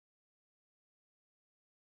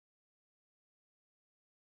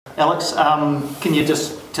Alex, can you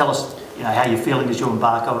just tell us, how you're feeling as you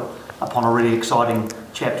embark upon a really exciting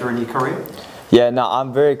chapter in your career? Yeah, no,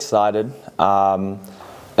 I'm very excited.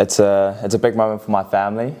 It's a big moment for my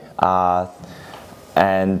family,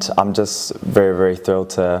 and I'm just very, very thrilled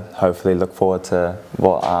to hopefully look forward to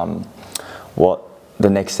what the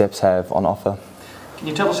next steps have on offer. Can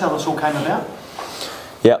you tell us how this all came about?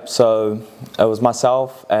 Yep, so it was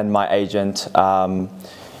myself and my agent.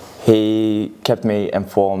 He kept me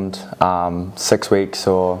informed 6 weeks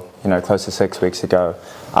or close to 6 weeks ago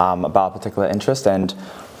about a particular interest, and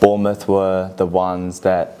Bournemouth were the ones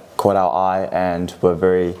that caught our eye and were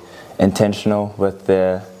very intentional with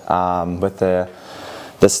the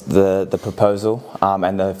proposal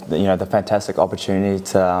and the fantastic opportunity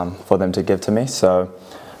for them to give to me. So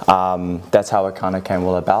that's how it kind of came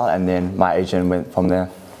all about, and then my agent went from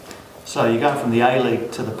there. So you're going from the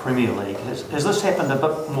A-League to the Premier League. Has this happened a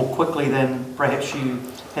bit more quickly than perhaps you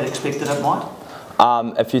had expected it might?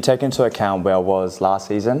 If you take into account where I was last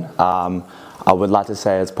season, I would like to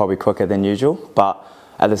say it's probably quicker than usual, but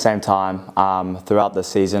at the same time, throughout the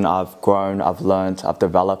season I've grown, I've learned, I've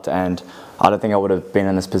developed, and I don't think I would have been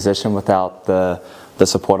in this position without the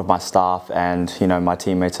support of my staff and my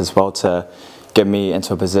teammates as well to get me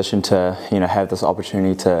into a position to have this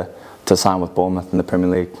opportunity to sign with Bournemouth in the Premier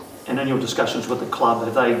League. And in your discussions with the club,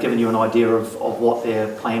 have they given you an idea of what their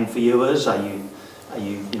plan for you is? Are you,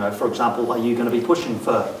 for example, are you going to be pushing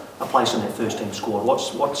for a place in that first team squad?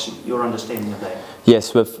 What's your understanding of that?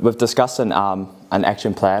 Yes, we've discussed an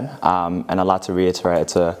action plan, and I'd like to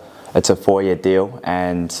reiterate it's a 4-year deal,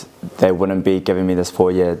 and they wouldn't be giving me this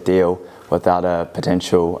 4-year deal without a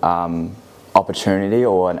potential opportunity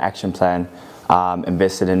or an action plan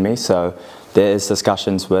invested in me. So there is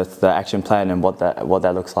discussions with the action plan and what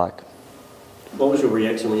that looks like. What was your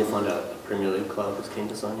reaction when you found out the Premier League club was keen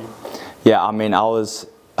to sign you? Yeah, I mean, I was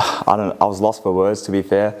lost for words, to be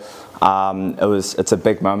fair. It's a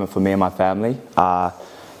big moment for me and my family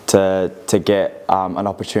to get an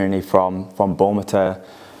opportunity from Bournemouth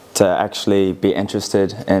to actually be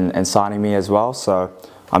interested in signing me as well. So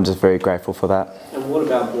I'm just very grateful for that. And what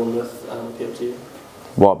about Bournemouth appealed to you?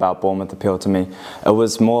 What about Bournemouth appealed to me? It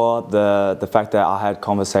was more the fact that I had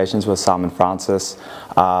conversations with Simon Francis,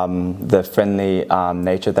 the friendly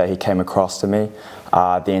nature that he came across to me,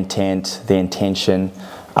 the intent, the intention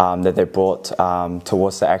that they brought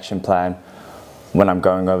towards the action plan when I'm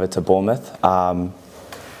going over to Bournemouth. And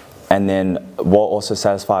then what also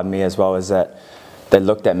satisfied me as well is that they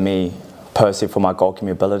looked at me personally for my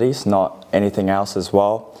goalkeeping abilities, not anything else as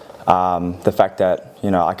well. The fact that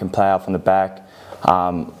I can play out from the back.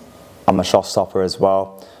 I'm a shot stopper as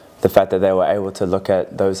well. The fact that they were able to look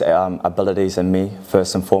at those abilities in me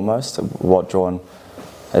first and foremost, what drawn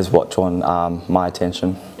my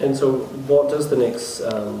attention. And so, what does the next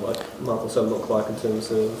month or so look like in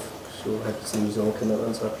terms of? You'll have some New Zealand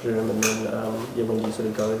commitments, I presume, and then when do you sort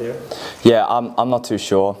of go there? Yeah, I'm not too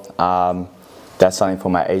sure. That's something for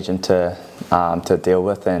my agent to deal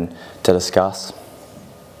with and to discuss.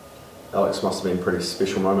 Alex, must have been a pretty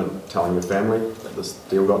special moment telling your family that this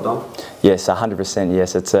deal got done. Yes, 100%.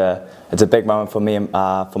 Yes, it's a big moment for me and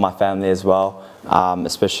for my family as well,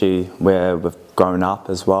 especially where we've grown up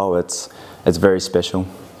as well. It's very special.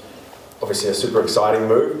 Obviously, a super exciting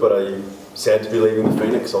move, but are you sad to be leaving the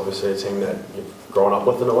Phoenix? Obviously, a team that you've grown up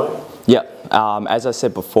with in a way. Yeah, as I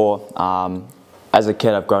said before, as a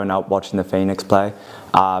kid, I've grown up watching the Phoenix play,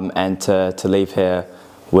 and to leave here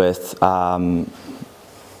with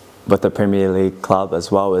the Premier League club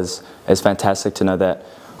as well is fantastic to know that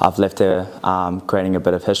I've left here creating a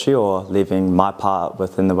bit of history or leaving my part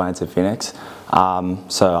within the Wellington Phoenix.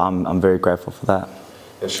 So I'm very grateful for that.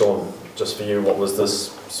 And Shaun, just for you, what was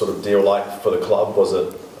this sort of deal like for the club? Was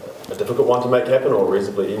it a difficult one to make happen or a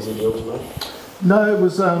reasonably easy deal to make? No, it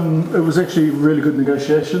was actually a really good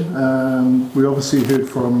negotiation. We obviously heard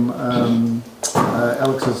from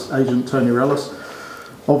Alex's agent Tony Rellis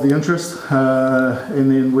of the interest,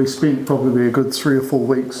 and then we spent probably a good 3 or 4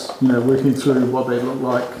 weeks, working through what they look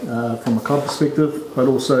like from a club perspective, but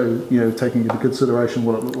also, taking into consideration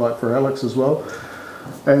what it looked like for Alex as well.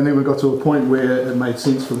 And then we got to a point where it made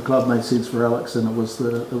sense for the club, made sense for Alex, and it was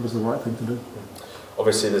the right thing to do.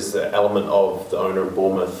 Obviously, there's the element of the owner of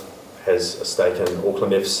Bournemouth has a stake in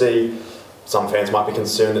Auckland FC. Some fans might be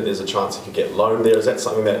concerned that there's a chance he could get loaned there. Is that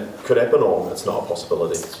something that could happen, or it's not a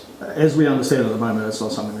possibility? As we understand at the moment, it's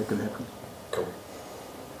not something that can happen. Cool.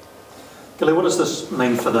 Gilly, what does this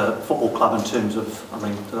mean for the football club in terms of, I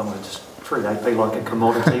don't want to just treat AP like a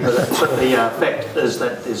commodity, but the fact is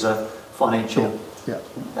that there's a financial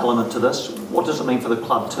element to this. What does it mean for the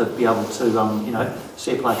club to be able to,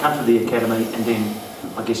 see a player come to the academy and then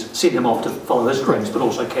I guess, send him off to follow his dreams, but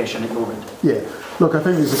also cash in at your end? Yeah, look, I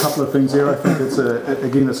think there's a couple of things there. I think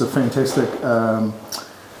it's a fantastic,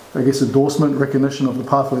 I guess, endorsement, recognition of the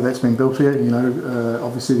pathway that's been built here. You know,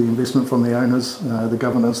 obviously the investment from the owners, the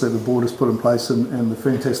governance that the board has put in place, and the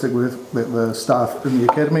fantastic work that the staff in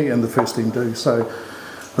the academy and the first team do. So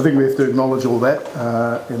I think we have to acknowledge all that,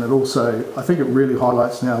 and it also, I think it really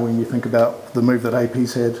highlights now when you think about the move that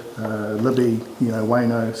AP's had, Libby, you know,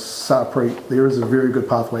 Wayno, Sarpreet. There is a very good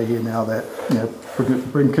pathway here now that, you know,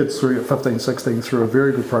 bring kids through at 15, 16 through a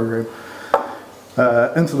very good program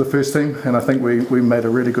into the first team, and I think we made a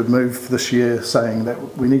really good move this year saying that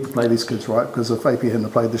we need to play these kids right, because if AP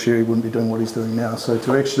hadn't played this year he wouldn't be doing what he's doing now. So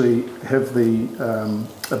to actually have the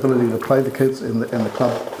ability to play the kids and the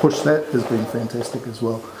club push that has been fantastic as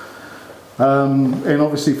well. And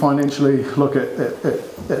obviously financially, look,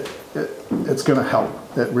 it's going to help.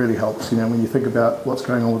 It really helps. You know, when you think about what's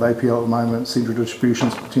going on with APL at the moment, central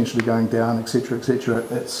distributions potentially going down, etc., etc.,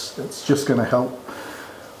 it's just going to help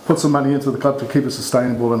put some money into the club to keep it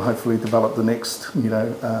sustainable and hopefully develop the next, you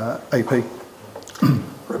know, AP.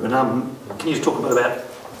 Ruben, can you just talk a bit about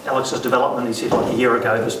Alex's development? He said like a year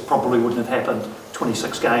ago this probably wouldn't have happened.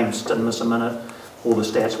 26 games, didn't miss a minute. All the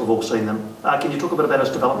stats, we've all seen them. Can you talk a bit about his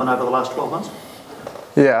development over the last 12 months?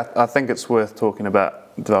 Yeah, I think it's worth talking about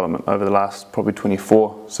development over the last probably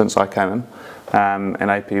 24 since I came in. And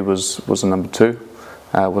AP was a number 2.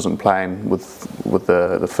 Wasn't playing with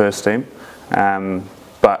the first team.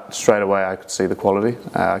 But straight away I could see the quality,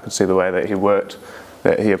 I could see the way that he worked,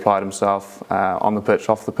 that he applied himself on the pitch,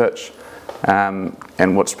 off the pitch.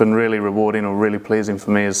 And what's been really rewarding or really pleasing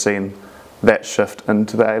for me is seeing that shift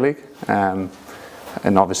into the A-League.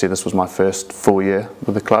 And obviously this was my first full year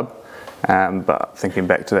with the club. But thinking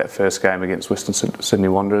back to that first game against Western Sydney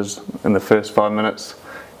Wanderers, in the first 5 minutes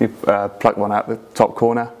he plucked one out the top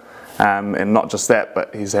corner. And not just that,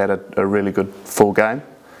 but he's had a really good full game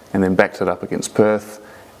and then backed it up against Perth.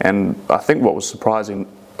 And I think what was surprising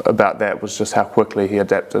about that was just how quickly he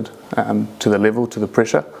adapted to the level, to the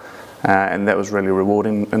pressure, and that was really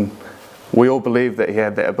rewarding. And we all believed that he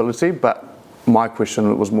had that ability, but my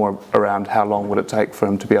question was more around how long would it take for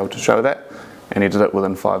him to be able to show that, and he did it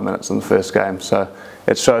within 5 minutes in the first game. So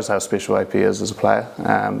it shows how special AP is as a player,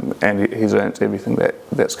 and he's earned everything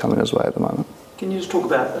that's coming his way at the moment. Can you just talk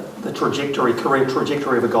about the trajectory, career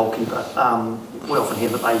trajectory of a goalkeeper? We often hear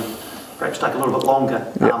that they perhaps take a little bit longer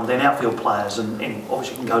than outfield players, and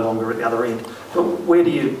obviously can go longer at the other end. But where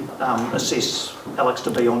do you assess Alex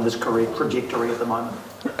to be on his career trajectory at the moment?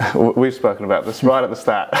 We've spoken about this right at the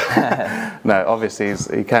start. No, obviously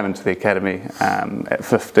he came into the academy at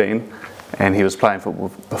 15, and he was playing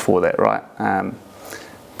football before that, right?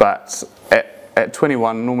 But at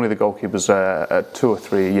 21, normally the goalkeepers are a 2 or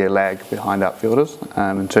 3 year lag behind outfielders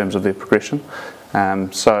in terms of their progression.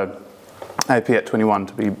 So AP at 21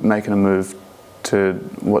 to be making a move to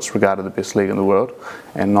what's regarded the best league in the world,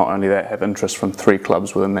 and not only that, have interest from 3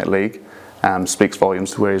 clubs within that league, speaks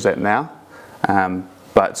volumes to where he's at now.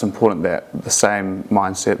 But it's important that the same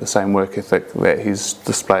mindset, the same work ethic that he's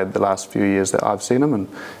displayed the last few years that I've seen him,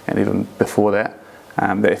 and even before that,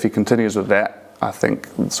 that if he continues with that, I think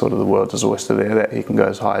sort of the world is oyster there, that he can go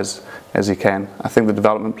as high as he can. I think the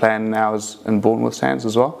development plan now is in Bournemouth's hands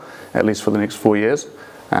as well, at least for the next 4 years.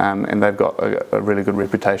 And they've got a really good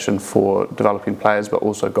reputation for developing players, but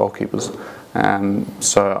also goalkeepers.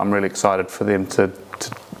 So I'm really excited for them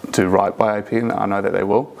to write by AP, and I know that they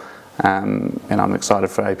will. And I'm excited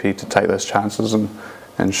for AP to take those chances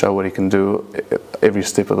and show what he can do every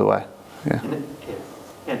step of the way. Yeah.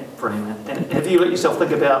 And brilliant. And have you let yourself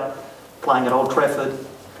think about playing at Old Trafford,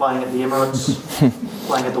 playing at the Emirates,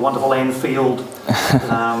 playing at the wonderful Anfield? You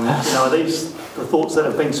know, are these the thoughts that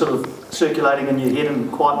have been sort of circulating in your head in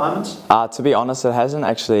quiet moments? To be honest, it hasn't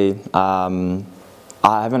actually.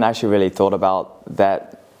 I haven't actually really thought about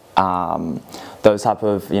that. Those type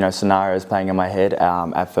of scenarios playing in my head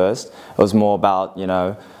at first. It was more about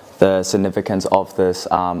the significance of this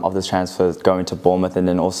transfer going to Bournemouth, and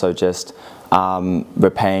then also just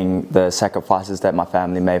repaying the sacrifices that my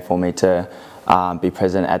family made for me to be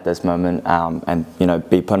present at this moment, and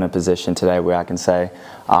be put in a position today where I can say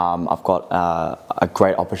I've got a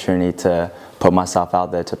great opportunity to put myself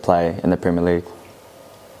out there to play in the Premier League.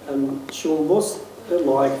 Shaun, what's it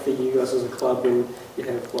like for you guys as a club when you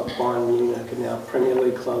have like Bayern Munich and now Premier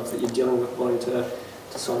League clubs that you're dealing with wanting to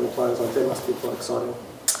sign the players? Like, that must be quite exciting.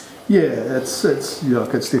 Yeah, it's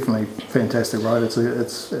definitely fantastic, right? It's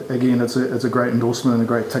a great endorsement and a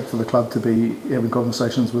great tick for the club to be having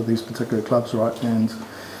conversations with these particular clubs, right? And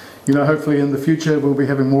hopefully in the future we'll be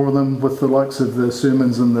having more of them with the likes of the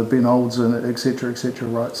Sermons and the Ben Olds and etc.,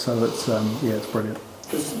 right? So it's it's brilliant.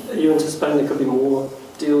 you anticipating there could be more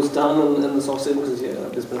deals done in this off-season? Because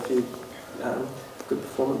there's been a few good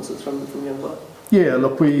performances from young players. Yeah,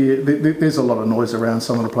 look, there's a lot of noise around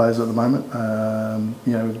some of the players at the moment. A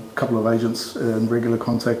couple of agents in regular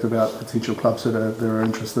contact about potential clubs that are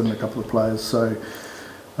interested in a couple of players. So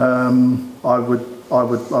I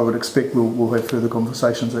would expect we'll have further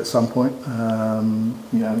conversations at some point.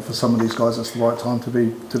 For some of these guys, it's the right time to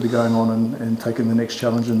be going on and taking the next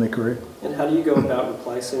challenge in their career. And how do you go about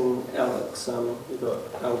replacing Alex? You've got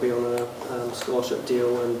Albie on a scholarship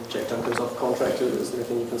deal, and Jack Duncan's off contract. Is there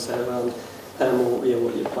anything you can say around him, or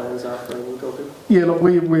what your plans are for him? Yeah, look,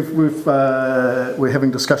 we're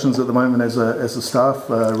having discussions at the moment as a staff,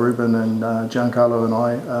 Ruben and Giancarlo and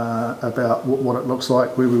I, about what it looks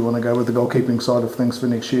like, where we want to go with the goalkeeping side of things for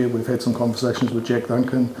next year. We've had some conversations with Jack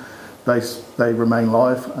Duncan. They remain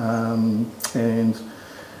live, and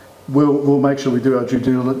we'll make sure we do our due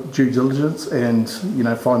diligence and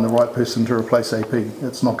find the right person to replace AP.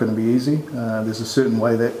 It's not going to be easy. There's a certain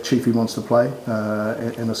way that Chiefy wants to play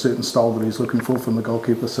and a certain style that he's looking for from the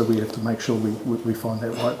goalkeeper, so we have to make sure we find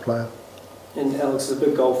that right player. And Alex, it's a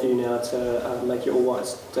big goal for you now to make your All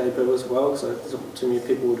Whites debut as well, so too many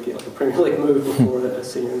people would get like a Premier League move before a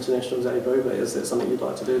senior international debut, but is that something you'd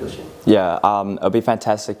like to do this year? Yeah, it'll be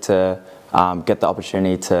fantastic to get the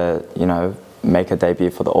opportunity to make a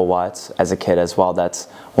debut for the All Whites as a kid as well. That's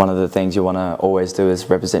one of the things you want to always do, is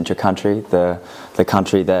represent your country, the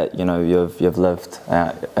country that you've lived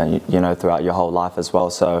throughout your whole life as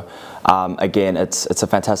well. So again, it's a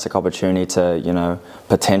fantastic opportunity to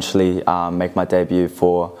potentially make my debut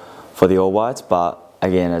for the All Whites. But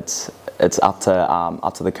again, it's up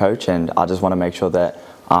to the coach, and I just want to make sure that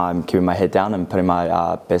I'm keeping my head down and putting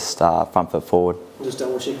my best front foot forward. Just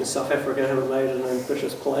double checking, South Africa haven't made an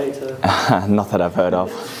ambitious play to... Not that I've heard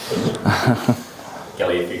of.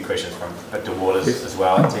 Gilly, a few questions from Victor Waters as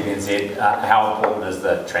well at TVNZ. How important is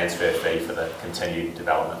the transfer fee for the continued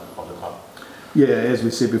development of the club? Yeah, as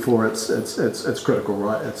we said before, it's critical,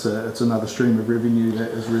 right? It's another stream of revenue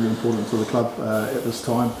that is really important to the club at this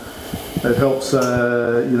time. It helps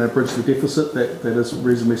bridge the deficit that is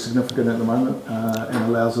reasonably significant at the moment, and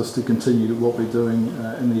allows us to continue what we're doing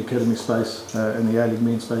in the academy space, in the ALeague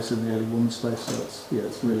men's space, in the ALeague women's space. So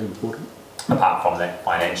it's really important. Apart from that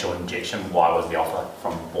financial injection, why was the offer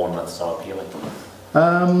from Bournemouth so appealing?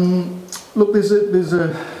 Look,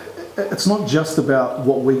 it's not just about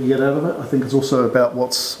what we get out of it. I think it's also about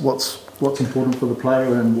what's important for the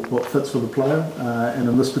player and what fits for the player. And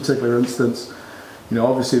in this particular instance,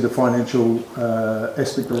 obviously the financial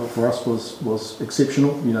aspect of it for us was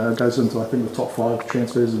exceptional. It goes into, I think, the top 5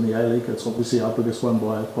 transfers in the A-League. It's obviously our biggest one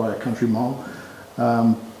by a country mile.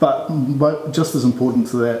 But just as important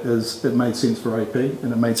to that is it made sense for AP,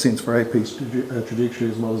 and it made sense for AP's trajectory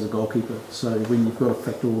as well as a goalkeeper. So when you've got to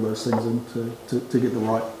factor all those things in to get the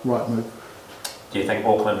right move. Do you think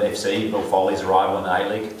Auckland FC, Bill Foley's arrival in the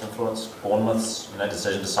A-League influenced Bournemouth's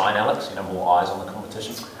decision to sign Alex? More eyes on the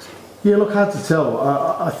competition? Yeah, look, hard to tell.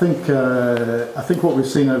 I think what we've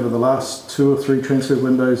seen over the last 2 or 3 transfer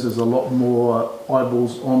windows is a lot more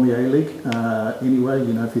eyeballs on the A-League. Anyway,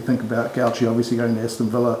 if you think about Gauchi obviously going to Aston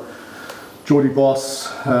Villa, Geordie Boss,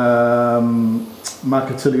 Mark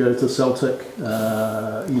Attilio to Celtic,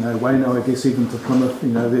 Wayno, I guess, even to Plymouth.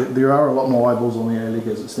 There are a lot more eyeballs on the A-League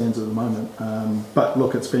as it stands at the moment. But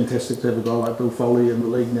look, it's fantastic to have a guy like Bill Foley in the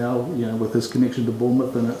league now, with his connection to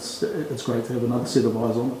Bournemouth, and it's great to have another set of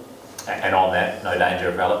eyes on it. And on that, no danger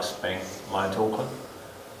of Alex being loaned to Auckland?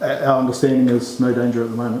 Our understanding is no danger at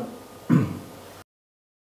the moment.